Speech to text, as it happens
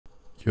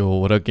Yo,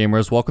 what up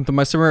gamers, welcome to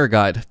my SAMIRA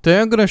guide.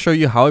 Today I'm going to show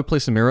you how I play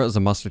SAMIRA as a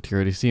Master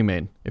Tier ADC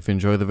main. If you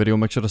enjoy the video,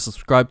 make sure to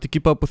subscribe to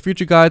keep up with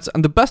future guides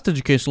and the best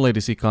educational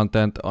ADC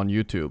content on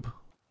YouTube.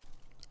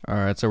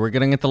 Alright, so we're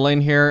getting into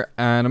lane here,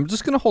 and I'm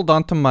just going to hold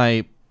on to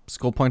my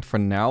skill point for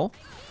now.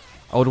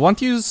 I would want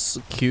to use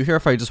Q here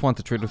if I just want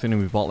to trade with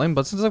enemy bot lane,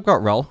 but since I've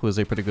got Rel, who is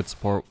a pretty good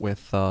support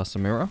with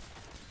SAMIRA,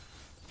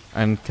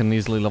 and can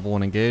easily level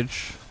 1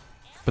 engage,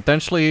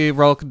 potentially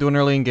Rel could do an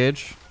early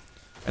engage,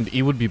 and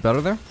E would be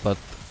better there, but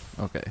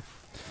okay.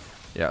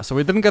 Yeah, so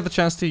we didn't get the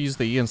chance to use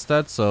the E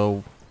instead,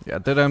 so yeah,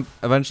 did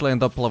eventually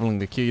end up leveling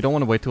the Q. You don't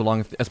want to wait too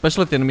long,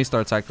 especially if the enemy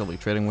starts actively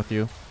trading with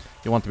you.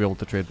 You want to be able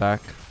to trade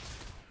back.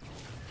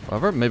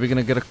 However, maybe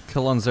gonna get a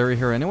kill on Zeri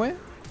here anyway.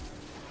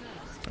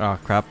 Ah,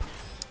 crap.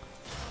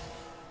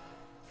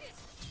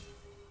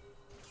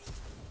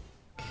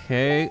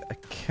 Okay, I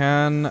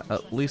can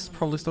at least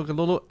probably still get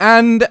Lulu,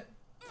 and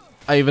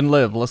I even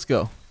live. Let's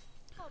go.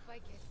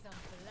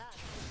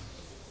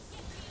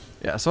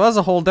 Yeah, so as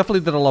a whole,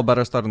 definitely did a lot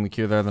better starting the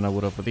queue there than I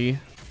would have with E.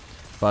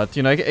 But,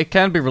 you know, it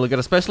can be really good,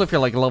 especially if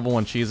you're like level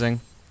 1 cheesing.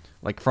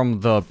 Like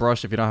from the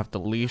brush, if you don't have to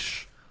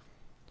leash.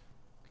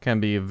 It can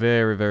be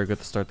very, very good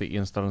to start the E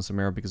instead on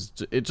SAMIRA because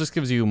it just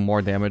gives you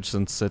more damage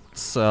since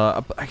it's,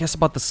 I guess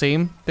about the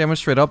same damage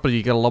straight up, but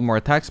you get a lot more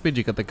attack speed,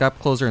 you get the gap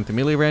closer into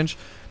melee range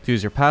to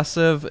use your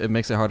passive, it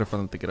makes it harder for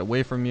them to get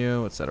away from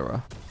you,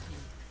 etc.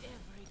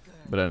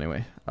 But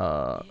anyway,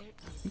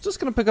 I'm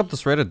just gonna pick up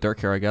this rated Dirk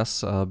here, I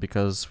guess,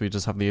 because we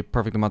just have the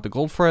perfect amount of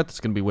gold for it.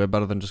 It's gonna be way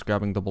better than just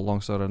grabbing double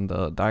longsword and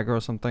the dagger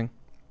or something.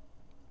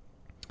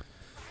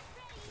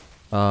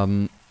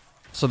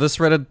 So this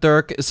rated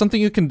Dirk is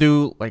something you can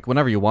do like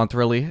whenever you want,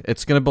 really.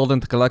 It's gonna build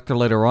into collector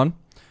later on,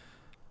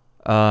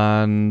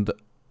 and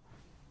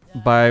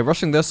by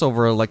rushing this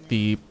over like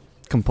the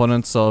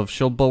components of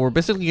shield bow, we're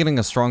basically getting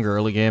a stronger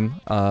early game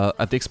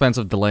at the expense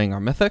of delaying our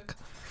mythic,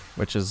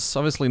 which is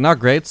obviously not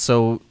great.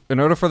 So in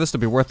order for this to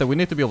be worth it, we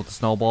need to be able to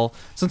snowball.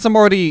 Since I'm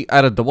already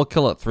at a double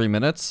kill at 3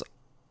 minutes,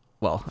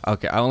 well,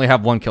 okay, I only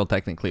have 1 kill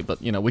technically,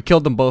 but you know, we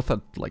killed them both at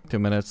like 2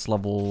 minutes,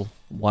 level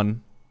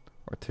 1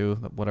 or 2,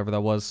 whatever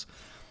that was.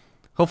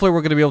 Hopefully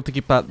we're going to be able to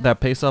keep that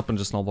pace up and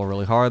just snowball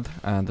really hard,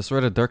 and this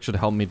rated Dirk should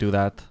help me do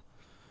that.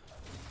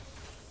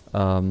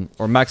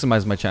 Or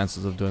maximize my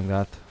chances of doing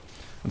that.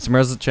 And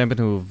SAMIRA's a champion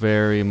who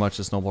very much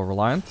is snowball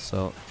reliant,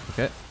 so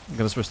okay, I'm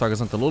going to switch targets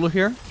onto Lulu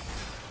here.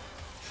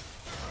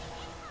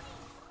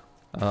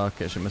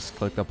 Okay, she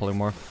misclicked that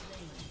polymorph.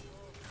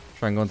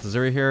 Try and go into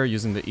Zeri here,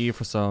 using the E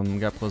for some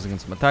gap closing and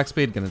some attack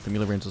speed. Get into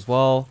melee range as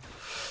well.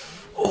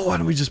 Oh,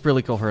 and we just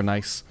barely kill her.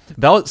 Nice.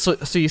 That was so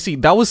you see,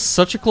 that was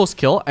such a close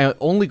kill. I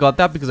only got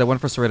that because I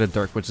went for Serrated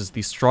Dirk, which is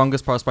the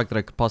strongest prospect that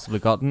I could possibly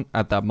gotten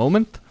at that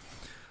moment.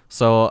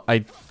 So I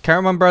can't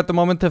remember at the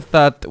moment if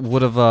that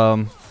would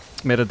have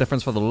made a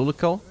difference for the Lulu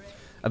kill.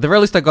 At the very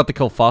least, I got the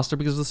kill faster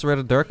because of the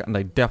Serrated Dirk, and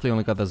I definitely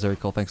only got that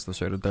Zeri kill thanks to the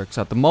Serrated Dirk.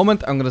 So at the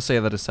moment, I'm gonna say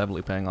that it's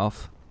heavily paying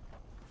off.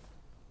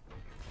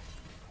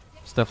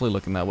 It's definitely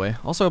looking that way.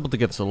 Also able to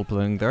get solo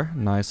playing there.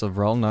 Nice of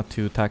Rel not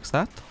to tax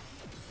that.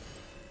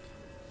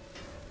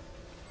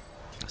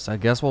 So I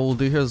guess what we'll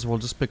do here is we'll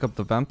just pick up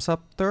the Vamp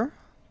Scepter.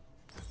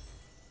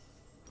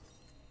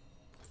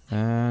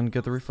 And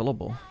get the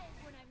refillable.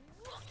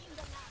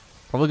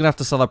 Probably gonna have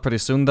to sell that pretty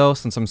soon though,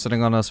 since I'm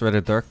sitting on a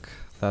Serrated Dirk.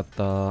 That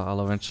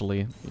I'll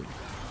eventually...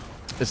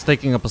 It's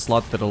taking up a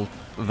slot that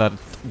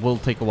will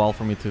take a while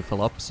for me to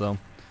fill up, so...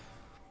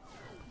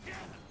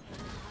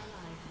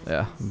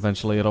 Yeah,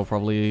 eventually it'll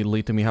probably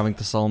lead to me having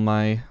to sell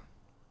my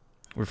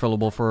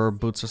refillable for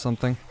boots or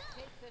something.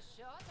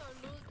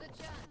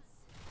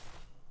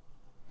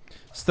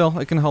 Still,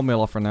 it can help me a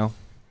lot for now,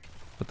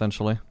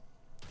 potentially.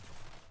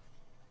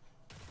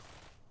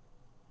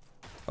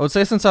 I would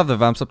say since I have the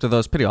Vamps up to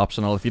those, pretty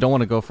optional. If you don't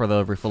want to go for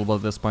the refillable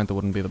at this point, it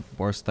wouldn't be the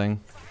worst thing.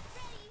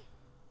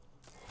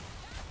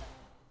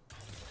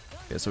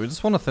 Okay, so we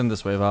just want to thin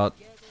this wave out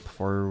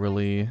before we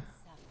really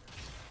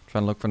try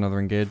and look for another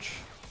engage.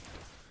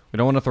 We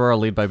don't want to throw our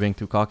lead by being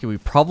too cocky. We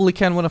probably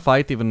can win a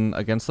fight even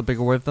against a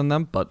bigger wave than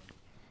them, but,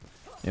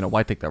 you know,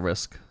 why take that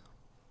risk?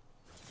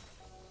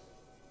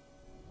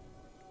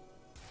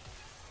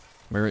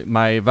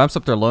 My Vamp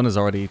Scepter alone is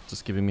already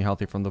just giving me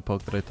healthy from the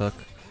poke that I took.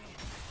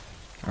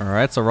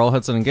 Alright, so Rel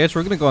hits an engage.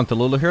 We're going to go into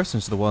Lulu here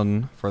since she's the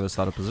one furthest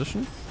out of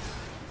position.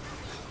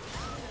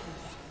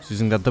 She's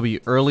using that W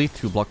early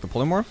to block the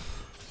polymorph.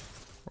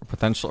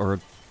 Or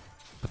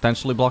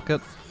potentially block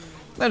it.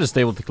 They're just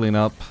able to clean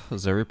up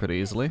Zeri pretty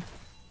easily.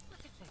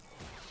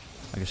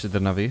 I guess she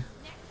didn't have E.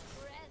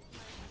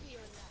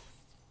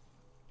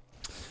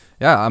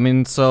 Yeah, I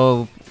mean,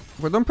 so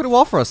we're doing pretty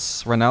well for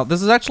us right now.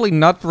 This is actually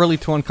not really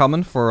too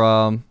uncommon for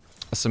a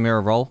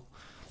SAMIRA Rel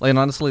lane.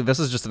 Honestly, this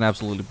is just an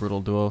absolutely brutal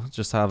duo.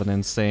 Just have an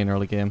insane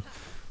early game.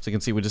 So you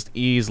can see we just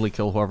easily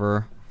kill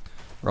whoever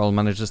Rel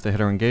manages to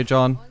hit or engage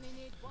on.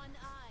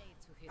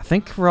 I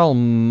think Rel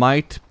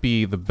might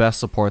be the best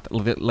support,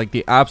 like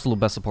the absolute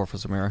best support for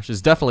SAMIRA.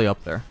 She's definitely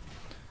up there.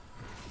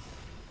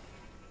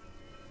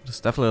 It's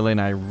definitely a lane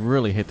I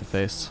really hate to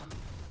face.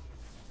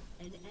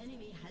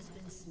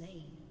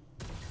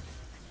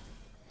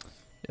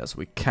 Yes,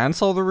 we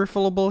cancel the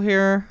refillable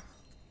here.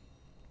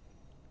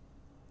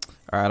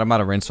 Alright, I'm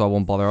out of range, so I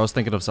won't bother. I was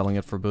thinking of selling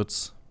it for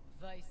boots.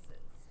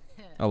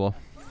 Oh well.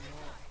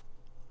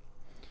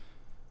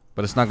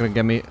 But it's not gonna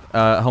get me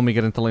help me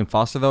get into lane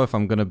faster though if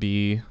I'm gonna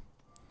be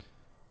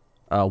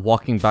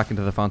walking back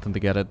into the fountain to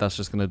get it. That's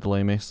just gonna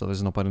delay me, so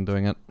there's no point in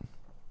doing it.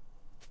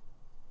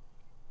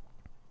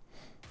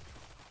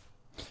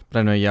 But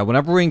anyway, yeah,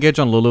 whenever we engage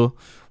on Lulu,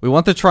 we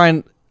want to try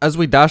and, as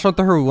we dash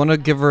onto her, we want to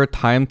give her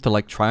time to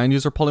like try and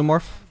use her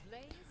polymorph.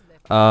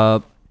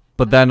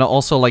 But then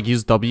also like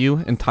use W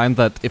in time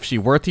that if she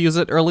were to use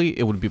it early,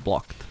 it would be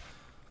blocked.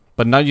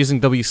 But not using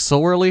W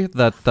so early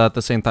that at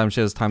the same time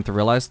she has time to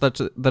realize that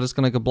it's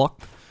gonna get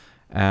blocked,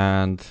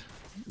 and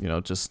you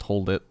know, just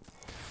hold it.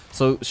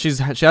 So she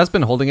has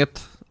been holding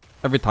it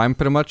every time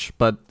pretty much,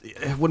 but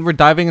when we're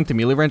diving into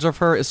melee range of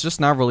her, it's just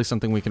not really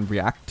something we can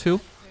react to.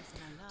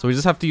 So we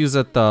just have to use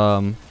it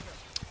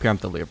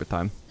preemptively every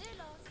time.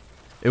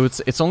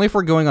 It's only if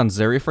we're going on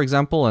Zeri, for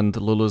example, and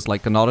Lulu's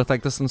like an auto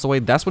attack distance away,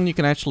 that's when you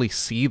can actually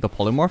see the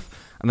polymorph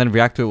and then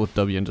react to it with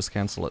W and just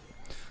cancel it.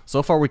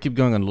 So far we keep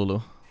going on Lulu.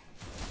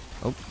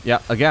 Oh,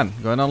 yeah, again,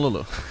 going on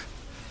Lulu.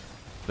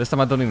 This time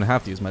I don't even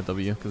have to use my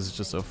W because it's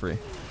just so free.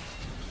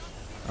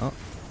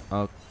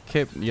 Oh,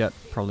 okay, yeah,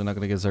 probably not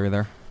gonna get Zeri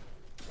there.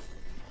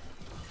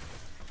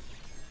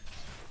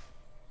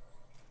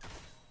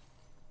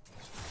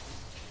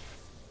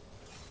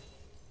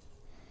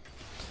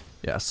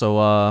 Yeah,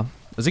 so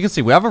as you can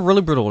see, we have a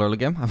really brutal early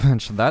game. I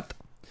mentioned that.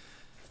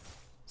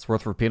 It's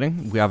worth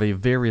repeating. We have a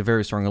very,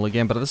 very strong early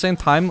game, but at the same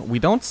time, we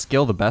don't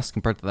scale the best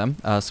compared to them.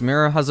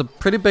 SAMIRA has a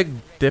pretty big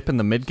dip in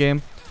the mid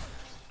game.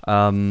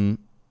 And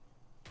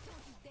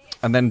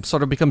then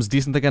sort of becomes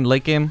decent again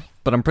late game.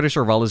 But I'm pretty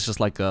sure Val is just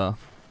like a...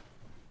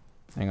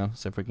 Hang on,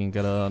 see if we can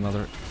get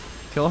another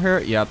kill here.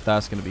 Yep,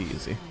 that's gonna be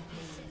easy.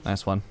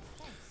 Nice one.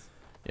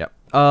 Yep.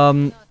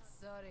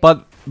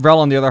 But Rel,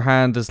 on the other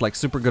hand, is like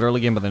super good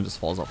early game, but then just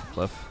falls off a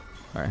cliff.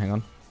 Alright, hang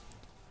on.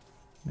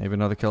 Maybe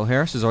another kill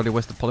here. She's already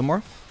wasted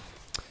polymorph.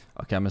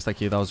 Okay, I missed that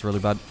key. That was really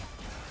bad.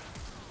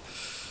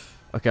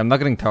 Okay, I'm not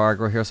getting tower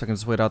aggro here, so I can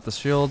just wait out the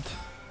shield.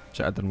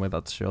 I didn't wait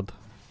out the shield.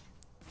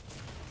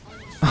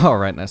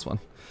 Alright, nice one.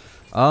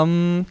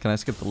 Can I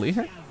skip the Lee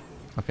here?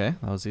 Okay,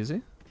 that was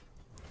easy.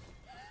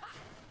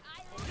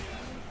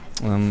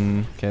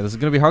 Okay, this is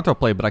gonna be hard to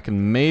play, but I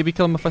can maybe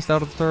kill him if I stay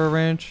out of the turret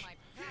range.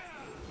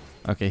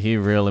 Okay, he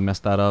really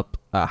messed that up.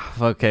 Ah,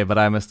 okay, but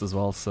I missed as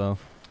well, so...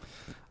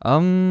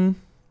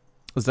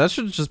 Zed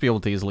should just be able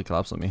to easily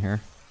collapse on me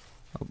here.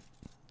 Oh.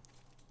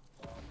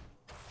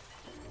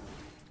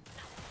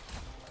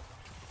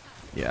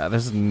 Yeah,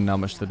 there's not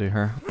much to do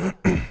here.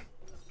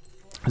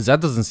 Zed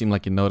doesn't seem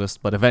like he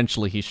noticed, but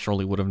eventually he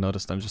surely would have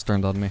noticed and just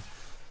turned on me.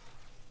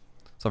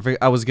 So I figured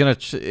I was gonna...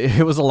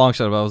 it was a long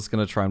shot, but I was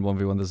gonna try and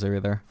 1v1 this area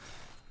there.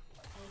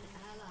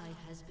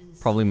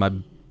 Probably my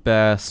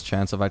best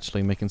chance of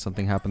actually making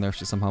something happen there if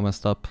she somehow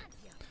messed up.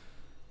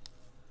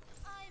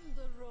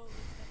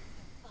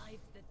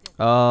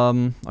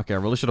 Okay, I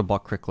really should have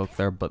bought Crit Cloak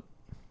there, but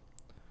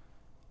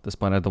at this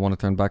point I don't want to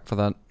turn back for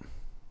that.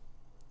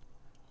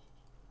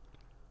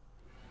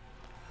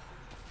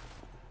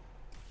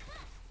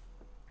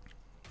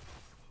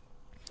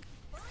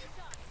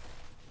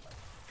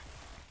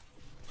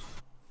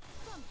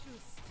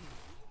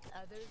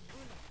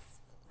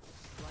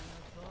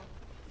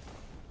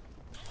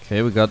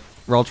 Okay,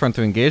 we're all trying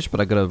to engage,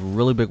 but I got a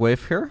really big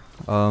wave here.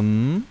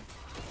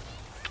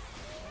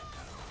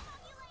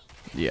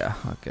 Yeah,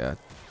 okay.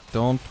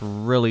 Don't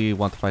really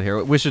want to fight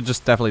here. We should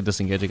just definitely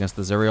disengage against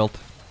the Zeri ult.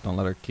 Don't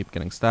let her keep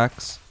getting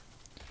stacks.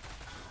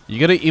 You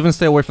gotta even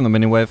stay away from the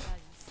mini wave,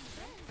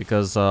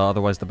 because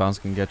otherwise the bounce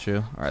can get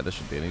you. Alright, this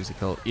should be an easy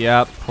kill.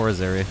 Yeah, poor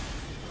Zeri.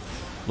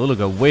 Lulu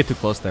got way too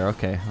close there.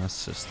 Okay,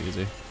 that's just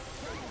easy.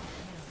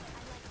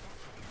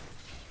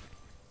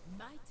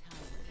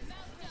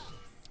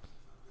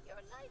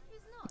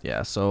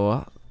 Yeah,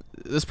 so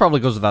this probably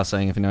goes without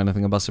saying if you know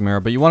anything about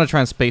SAMIRA, but you want to try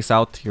and space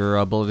out your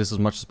abilities as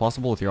much as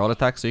possible with your auto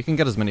attack, so you can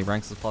get as many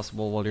ranks as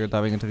possible while you're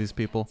diving into these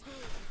people,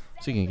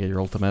 so you can get your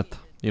ultimate.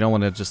 You don't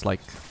want to just like,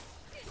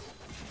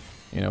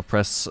 you know,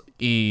 press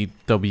E,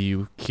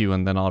 W, Q,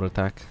 and then auto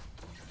attack.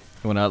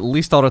 You want to at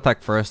least auto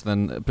attack first,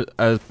 then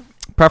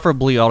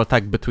preferably auto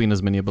attack between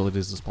as many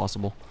abilities as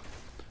possible,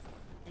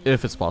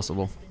 if it's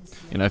possible.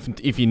 You know,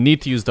 if you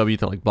need to use W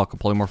to like block a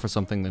polymorph or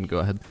something, then go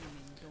ahead.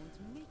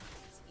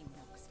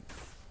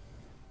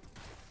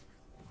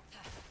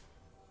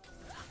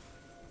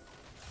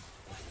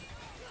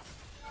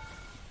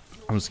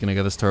 I'm just gonna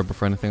get this turret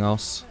before anything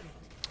else.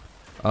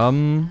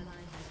 Okay,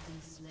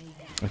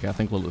 I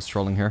think Lulu's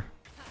trolling here.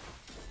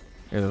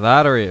 Either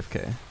that or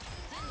AFK.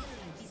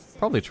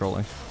 Probably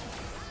trolling.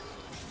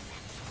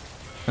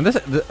 And this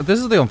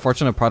is the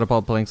unfortunate part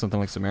about playing something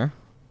like SAMIRA.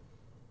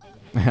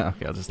 Yeah,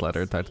 okay, I'll just let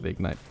her tie to the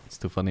ignite. It's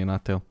too funny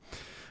not to.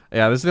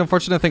 Yeah, this is the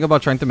unfortunate thing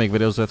about trying to make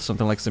videos with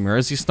something like SAMIRA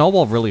is you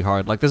snowball really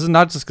hard. Like, this is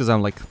not just because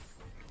I'm like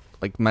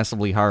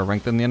massively higher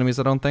ranked than the enemies,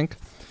 I don't think.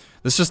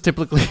 This just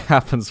typically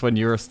happens when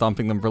you're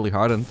stomping them really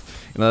hard, and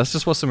you know that's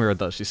just what SAMIRA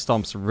does. She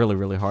stomps really,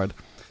 really hard.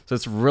 So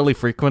it's really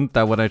frequent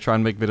that when I try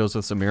and make videos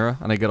with SAMIRA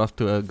and I get off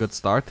to a good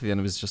start, the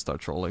enemies just start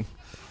trolling.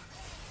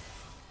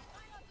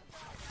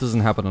 Doesn't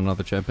happen on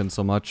other champions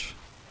so much.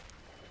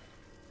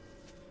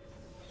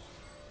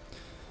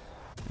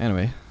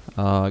 Anyway,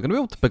 gonna be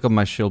able to pick up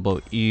my shield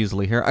bow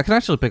easily here. I can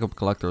actually pick up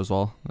Collector as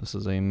well. This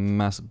is a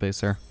massive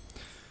base here.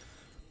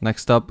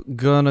 Next up,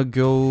 gonna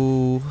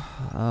go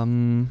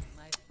gonna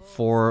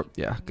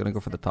go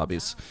for the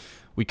Tabis.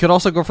 We could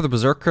also go for the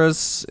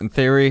Berserkers in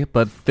theory,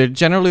 but they're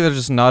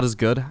just not as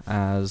good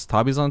as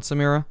Tabis on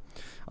SAMIRA.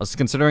 I was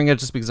considering it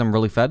just because I'm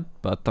really fed,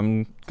 but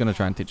I'm gonna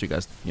try and teach you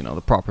guys, you know,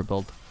 the proper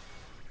build.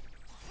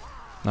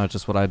 Not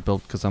just what I'd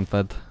built because I'm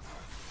fed.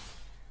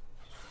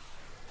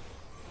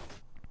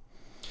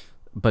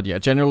 But yeah,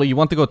 generally you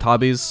want to go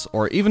Tabis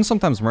or even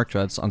sometimes Merc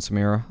Dreads on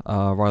SAMIRA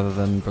rather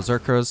than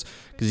Berserkers,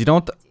 because you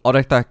don't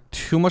auto-attack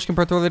too much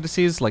compared to other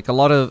DCs. Like a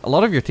lot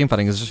of your team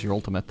fighting is just your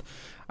ultimate,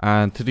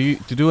 and to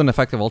do an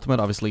effective ultimate,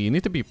 obviously you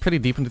need to be pretty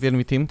deep into the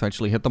enemy team to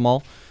actually hit them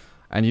all,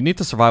 and you need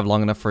to survive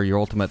long enough for your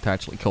ultimate to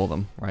actually kill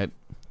them, right?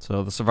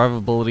 So the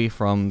survivability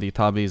from the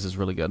Tabis is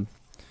really good,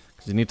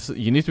 because you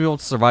need to be able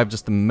to survive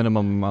just the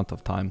minimum amount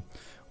of time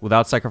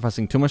without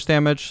sacrificing too much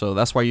damage, so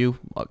that's why you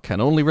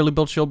can only really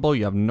build shield bow.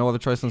 You have no other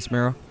choice than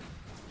SAMIRA.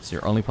 It's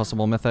your only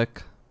possible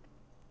mythic.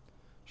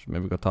 Should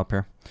maybe go top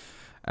here.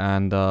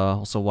 And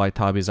also why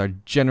Tabis are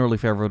generally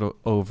favored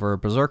over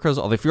Berserkers.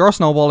 Although if you are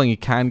snowballing, you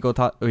can go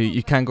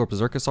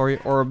Berserkers, sorry,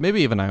 or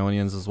maybe even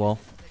Ionians as well.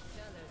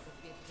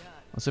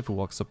 Let's see if he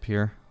walks up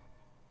here.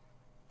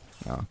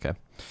 Oh, okay.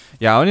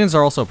 Yeah, Ionians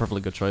are also a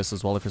perfectly good choice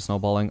as well if you're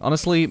snowballing.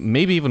 Honestly,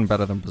 maybe even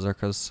better than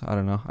Berserkers. I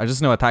don't know. I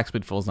just know attack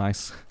speed feels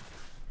nice.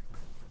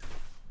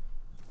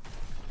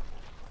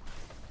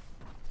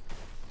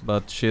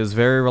 But she is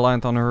very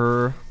reliant on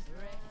her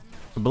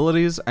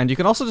abilities, and you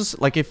can also just,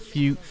 like,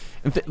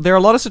 there are a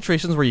lot of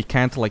situations where you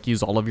can't, like,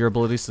 use all of your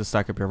abilities to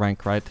stack up your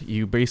rank, right?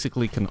 You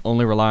basically can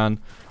only rely on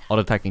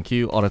auto-attacking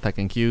Q,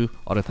 auto-attacking Q,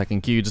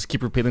 auto-attacking Q. Just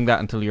keep repeating that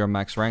until you're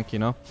max rank, you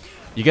know?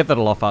 You get that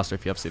a lot faster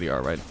if you have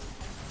CDR, right?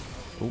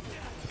 Ooh.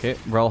 Okay,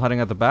 we're all heading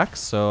at the back,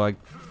 so I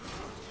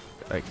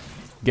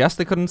guess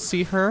they couldn't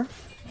see her.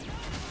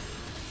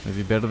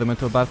 Maybe baited them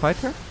into a bad fight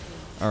here?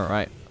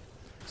 Alright.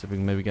 So we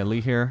can maybe get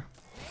Lee here.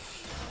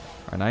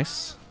 Alright,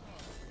 nice.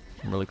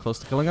 I'm really close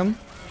to killing him.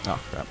 Oh,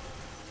 crap.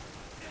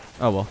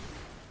 Oh, well.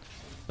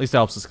 At least it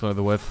helps us clear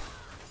the whip.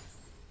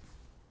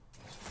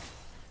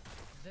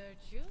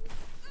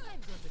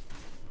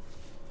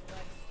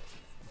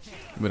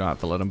 We don't have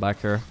to let him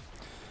back here.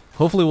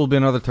 Hopefully we'll be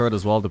another turret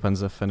as well.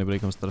 Depends if anybody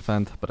comes to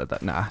defend.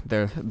 But nah,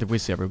 we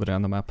see everybody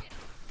on the map.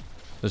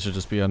 This should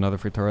just be another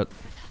free turret.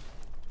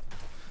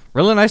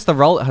 Really nice. The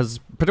Rel has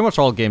pretty much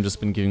all game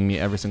just been giving me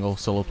every single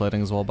solo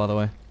plating as well, by the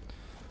way.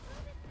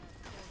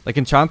 Like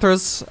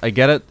Enchanters, I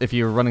get it if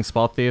you're running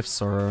Spot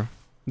Thieves or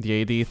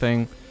the AD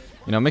thing.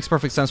 You know, it makes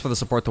perfect sense for the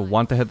support to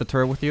want to hit the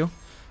turret with you.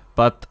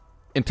 But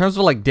in terms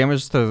of like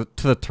damage to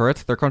the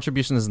turret, their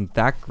contribution isn't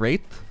that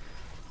great.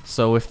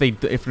 So if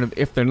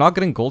they're not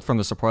getting gold from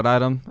the support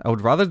item, I would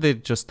rather they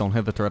just don't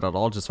hit the turret at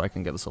all, just so I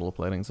can get the solo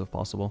platings if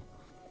possible.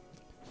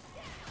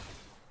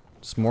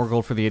 Just more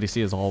gold for the ADC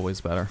is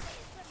always better.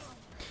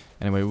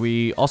 Anyway,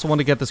 we also want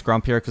to get this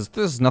Grump here because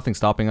there's nothing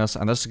stopping us,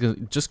 and that's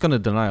just going to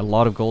deny a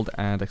lot of gold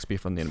and XP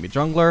from the enemy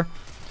jungler.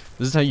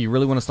 This is how you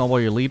really want to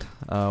snowball your lead.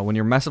 When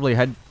you're massively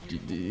ahead,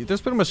 there's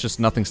pretty much just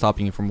nothing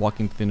stopping you from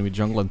walking to the enemy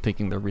jungle and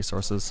taking their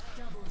resources.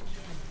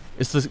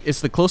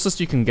 It's the closest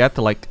you can get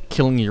to like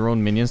killing your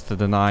own minions to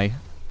deny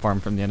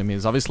farm from the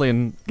enemies. Obviously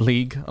in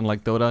League,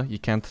 unlike Dota, you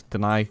can't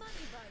deny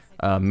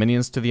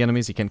minions to the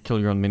enemies. You can't kill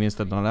your own minions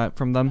to deny it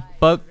from them.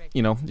 But,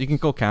 you know, you can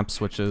go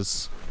camps, which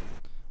is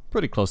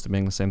pretty close to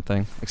being the same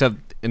thing. Except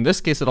in this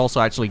case, it also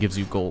actually gives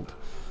you gold.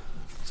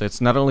 So it's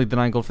not only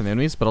denying gold from the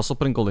enemies, but also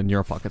putting gold in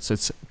your pocket. So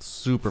it's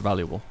super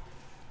valuable.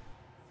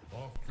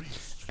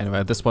 Anyway,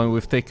 at this point,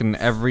 we've taken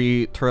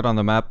every turret on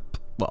the map.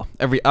 Well,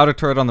 every outer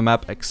turret on the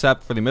map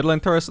except for the mid lane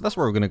turret. So that's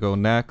where we're going to go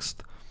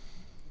next.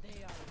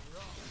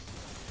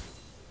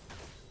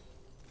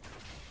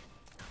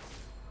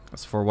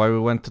 That's for why we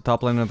went to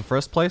top lane in the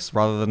first place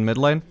rather than mid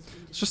lane.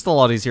 It's just a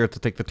lot easier to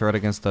take the turret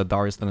against a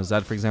Darius than a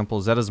Zed, for example.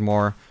 Zed is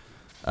more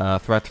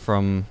threat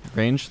from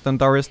range than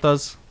Darius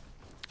does.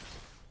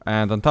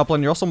 And on top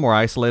lane, you're also more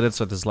isolated,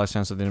 so there's less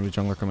chance of the enemy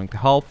jungler coming to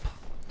help.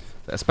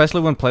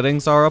 Especially when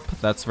platings are up,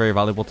 that's very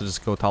valuable to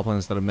just go top lane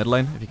instead of mid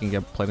lane, if you can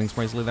get platings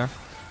more easily there.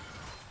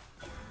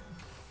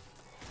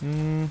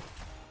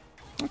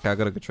 Okay, I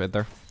got a good trade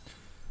there.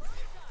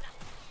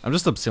 I'm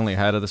just obscenely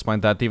ahead at this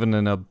point. That even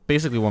in a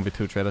basically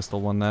 1v2 trade, I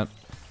still won that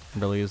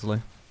really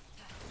easily.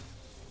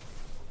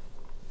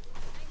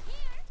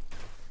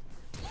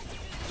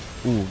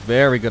 Ooh,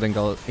 very good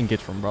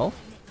engage from Rel.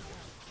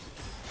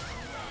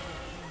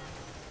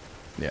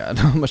 Yeah,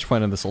 not much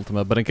point in this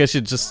ultimate, but in case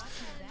she just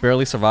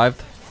barely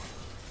survived,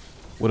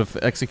 would have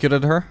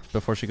executed her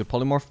before she could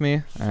polymorph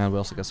me, and we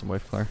also get some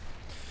wave clear.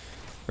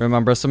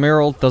 Remember,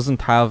 SAMIRA ult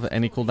doesn't have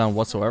any cooldown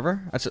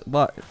whatsoever. Actually,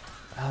 well,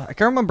 I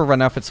can't remember right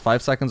now if it's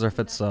 5 seconds or if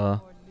it's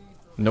no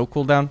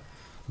cooldown.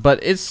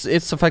 But it's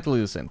effectively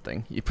the same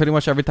thing. You pretty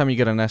much every time you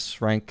get an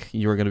S rank,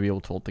 you're going to be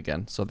able to ult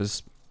again. So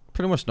there's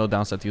pretty much no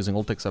downside to using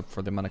ult except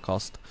for the amount of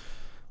cost.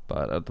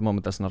 But at the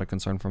moment, that's not a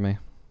concern for me.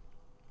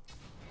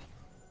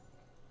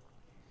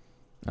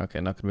 Okay,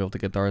 not going to be able to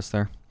get Darius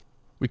there.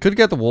 We could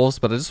get the wolves,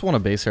 but I just want a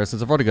base here.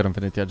 Since I've already got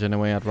Infinity Edge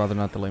anyway, I'd rather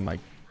not delay my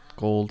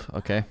gold.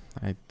 Okay,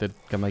 I did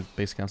get my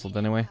base cancelled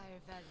anyway.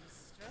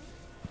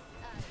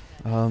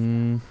 Yeah,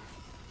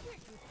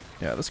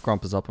 this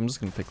Grump is up. I'm just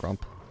going to take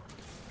Grump.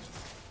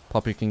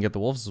 Poppy can get the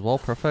wolves as well.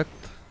 Perfect.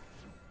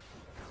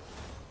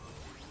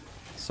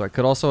 So I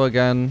could also,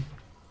 again,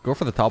 go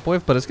for the top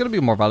wave, but it's going to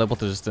be more valuable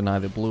to just deny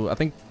the blue. I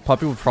think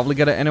Poppy would probably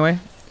get it anyway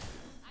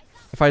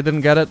if I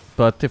didn't get it,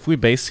 but if we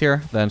base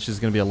here, then she's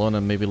going to be alone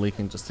and maybe Lee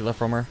can just steal it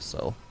from her.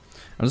 So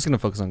I'm just going to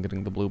focus on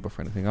getting the blue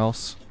before anything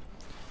else.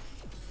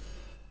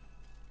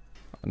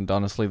 And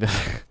honestly,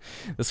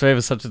 this wave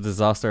is such a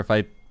disaster. If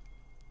I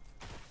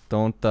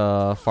don't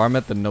farm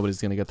it, then nobody's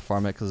going to get to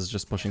farm it because it's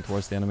just pushing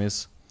towards the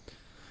enemies.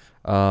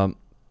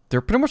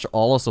 They're pretty much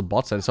all also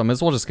bot side, so I may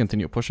as well just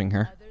continue pushing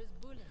here.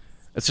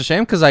 It's a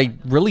shame because I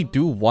really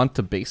do want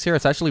to base here.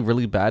 It's actually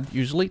really bad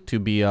usually to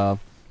be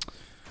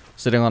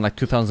sitting on like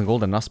 2,000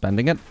 gold and not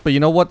spending it. But you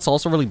know what's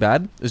also really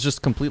bad? Is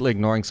just completely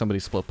ignoring somebody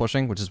split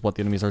pushing, which is what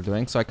the enemies are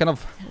doing. So I kind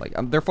of, like,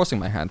 they're forcing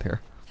my hand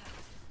here.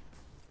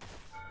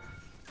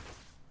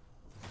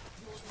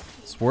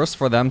 It's worse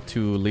for them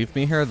to leave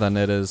me here than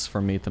it is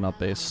for me to not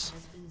base.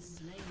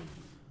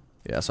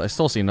 Yeah, so I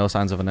still see no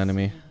signs of an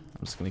enemy.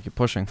 I'm just gonna keep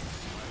pushing.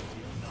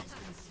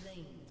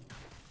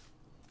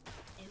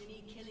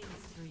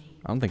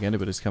 I don't think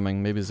anybody's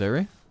coming. Maybe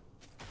Zeri?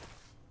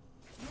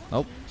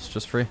 Nope, it's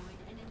just free.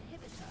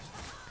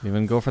 Can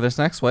even go for this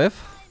next wave?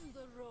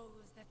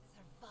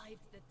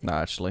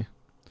 Nah, actually.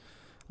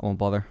 I won't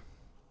bother.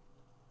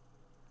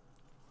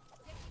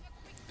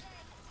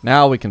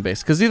 Now we can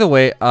base. Because either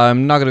way,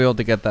 I'm not going to be able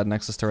to get that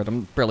Nexus turret.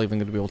 I'm barely even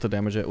going to be able to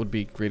damage it. It would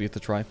be greedy to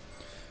try.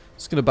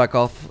 Just going to back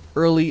off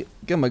early.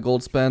 Get my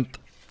gold spent.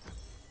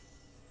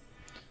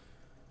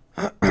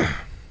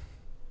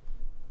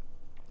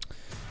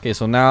 Okay,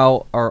 so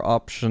now our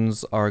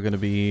options are going to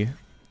be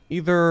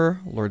either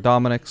Lord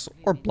Dominic's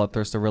or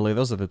Bloodthirster, really.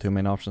 Those are the two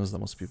main options that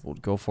most people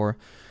would go for.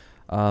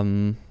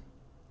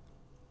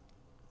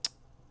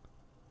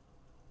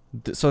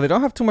 So they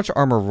don't have too much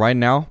armor right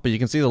now, but you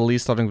can see the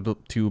Lee's starting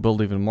to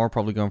build even more,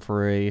 probably going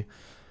for a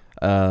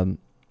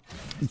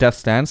Death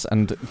Stance,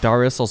 and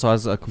Darius also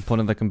has a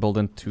component that can build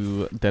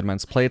into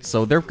Deadman's Plate,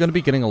 so they're going to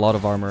be getting a lot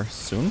of armor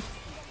soon.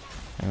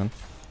 Hang on.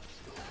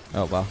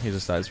 Oh wow, he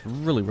just dies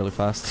really, really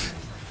fast.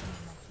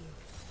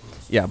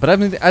 Yeah, but I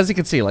mean, as you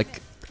can see,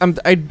 like,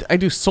 I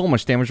do so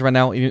much damage right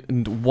now,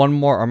 and one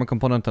more armor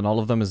component on all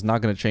of them is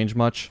not going to change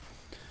much.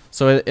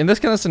 So in this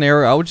kind of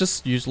scenario, I would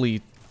just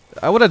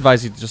I would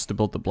advise you just to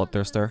build the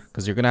Bloodthirster,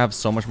 because you're going to have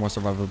so much more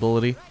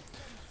survivability.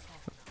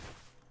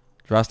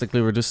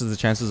 Drastically reduces the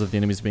chances of the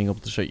enemies being able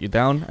to shut you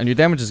down, and your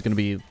damage is going to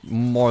be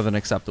more than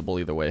acceptable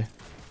either way.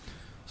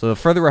 So the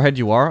further ahead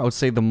you are, I would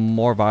say the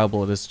more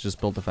viable it is to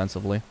just build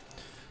defensively.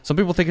 Some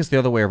people think it's the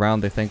other way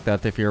around. They think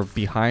that if you're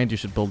behind, you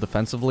should build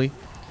defensively,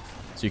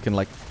 so you can,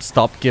 like,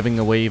 stop giving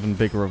away even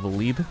bigger of a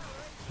lead.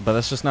 But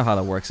that's just not how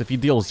that works. If you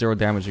deal 0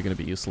 damage, you're going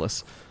to be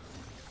useless.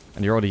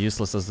 And you're already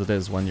useless as it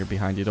is when you're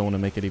behind. You don't want to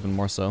make it even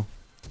more so.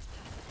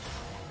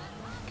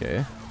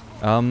 Okay.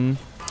 I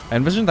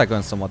envisioned that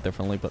going somewhat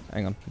differently, but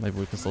hang on. Maybe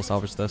we can still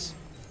salvage this.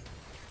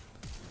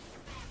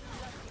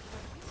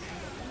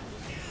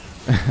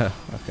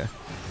 Okay.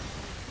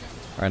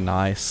 Alright,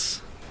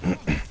 nice.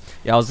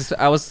 Yeah,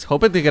 I was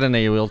hoping to get an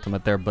AoE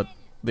ultimate there, but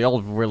they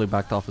all really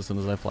backed off as soon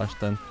as I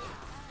flashed in.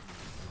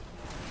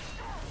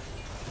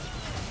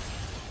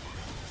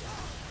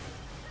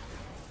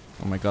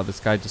 Oh my god, this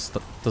guy just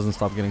doesn't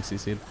stop getting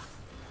CC'd.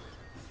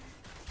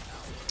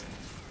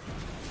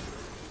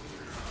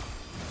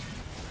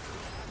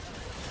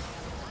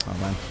 Oh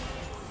man.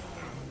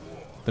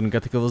 Didn't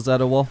get to kill the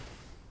Zeta wall.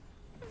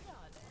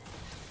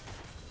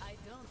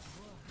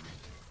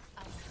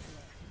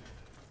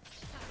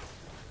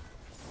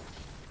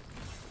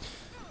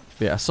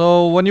 Yeah,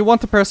 so when you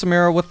want to pair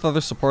SAMIRA with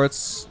other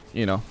supports,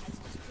 you know,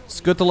 it's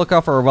good to look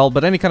out for Orwell,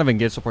 but any kind of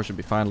engaged support should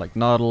be fine, like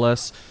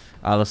Nautilus,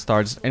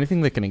 Alistar, just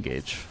anything that can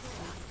engage.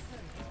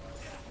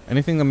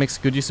 Anything that makes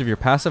good use of your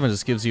passive and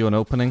just gives you an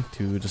opening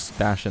to just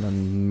dash in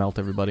and melt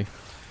everybody.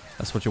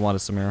 That's what you want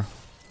as SAMIRA.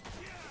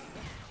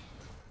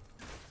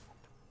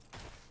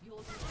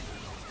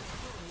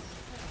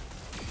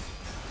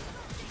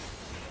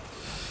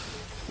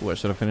 Ooh, I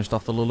should have finished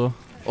off the Lulu.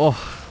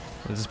 Oh,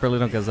 I just barely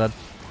don't get Zed.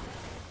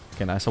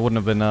 Okay, nice. I wouldn't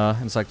have been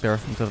inside there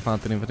into the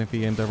fountain even if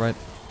he aimed there right.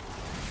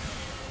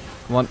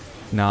 Come on.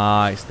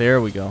 Nice. There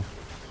we go.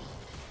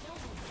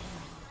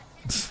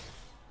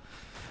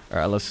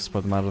 Alright, let's just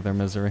put them out of their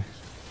misery.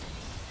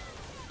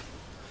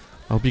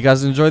 I hope you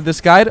guys enjoyed this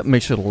guide.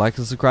 Make sure to like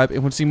and subscribe if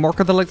you want to see more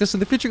content like this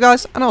in the future,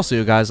 guys. And I'll see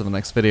you guys in the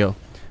next video.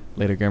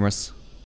 Later, gamers.